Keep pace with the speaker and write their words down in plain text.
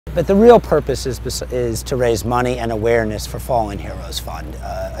But the real purpose is to raise money and awareness for Fallen Heroes Fund,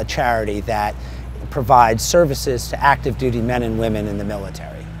 a charity that provides services to active duty men and women in the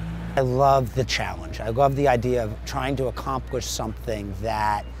military. I love the challenge. I love the idea of trying to accomplish something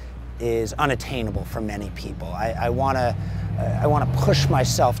that is unattainable for many people. I want to push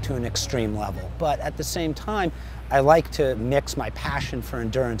myself to an extreme level, but at the same time, I like to mix my passion for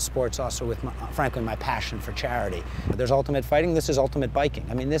endurance sports also with, frankly, my passion for charity. There's ultimate fighting, this is ultimate biking.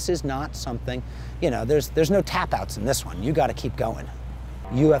 I mean, this is not something, there's no tap outs in this one. You got to keep going.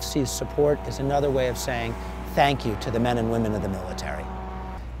 UFC's support is another way of saying thank you to the men and women of the military.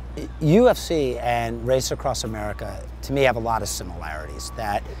 UFC and Race Across America, to me, have a lot of similarities.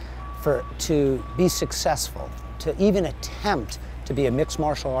 That to be successful, to even attempt to be a mixed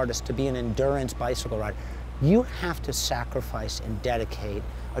martial artist, to be an endurance bicycle rider, you have to sacrifice and dedicate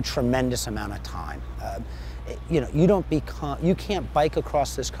a tremendous amount of time. You can't bike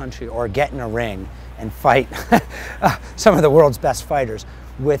across this country or get in a ring and fight some of the world's best fighters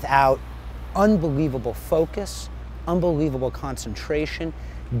without unbelievable focus, unbelievable concentration,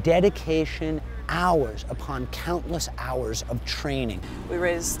 dedication, hours upon countless hours of training. We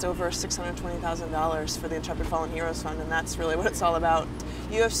raised over $620,000 for the Intrepid Fallen Heroes Fund, and that's really what it's all about.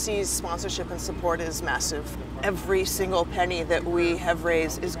 UFC's sponsorship and support is massive. Every single penny that we have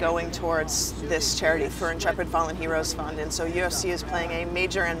raised is going towards this charity for Intrepid Fallen Heroes Fund, and so UFC is playing a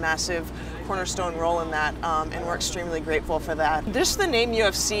major and massive cornerstone role in that, and we're extremely grateful for that. Just the name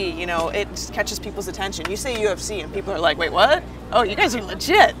UFC, it catches people's attention. You say UFC and people are like, wait, what? Oh, you guys are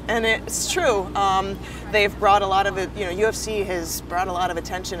legit, and it's true. They've brought a lot of it, UFC has brought a lot of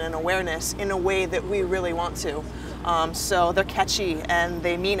attention and awareness in a way that we really want to. So they're catchy and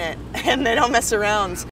they mean it and they don't mess around.